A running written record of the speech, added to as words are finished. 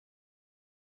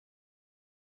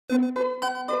I'm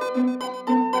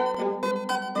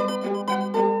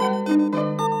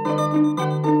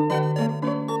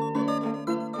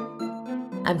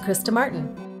Krista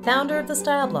Martin, founder of the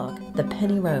style blog, The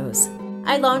Penny Rose.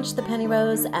 I launched The Penny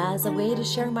Rose as a way to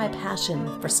share my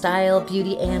passion for style,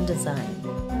 beauty, and design.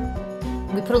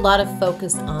 We put a lot of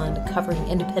focus on covering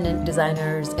independent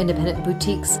designers, independent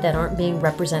boutiques that aren't being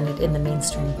represented in the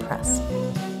mainstream press.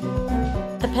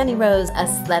 The Penny Rose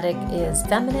aesthetic is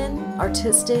feminine,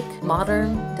 artistic,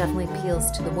 modern, definitely appeals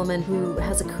to the woman who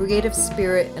has a creative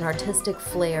spirit, an artistic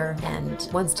flair, and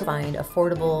wants to find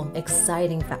affordable,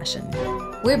 exciting fashion.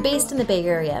 We're based in the Bay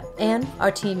Area, and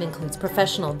our team includes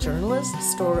professional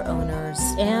journalists, store owners,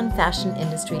 and fashion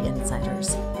industry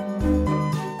insiders.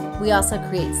 We also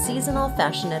create seasonal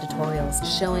fashion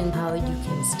editorials showing how you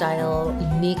can style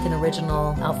unique and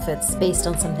original outfits based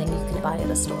on something you can buy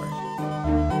at a store.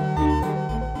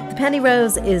 The Penny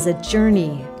Rose is a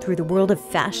journey through the world of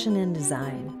fashion and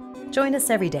design. Join us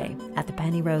every day at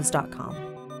thepennyrose.com.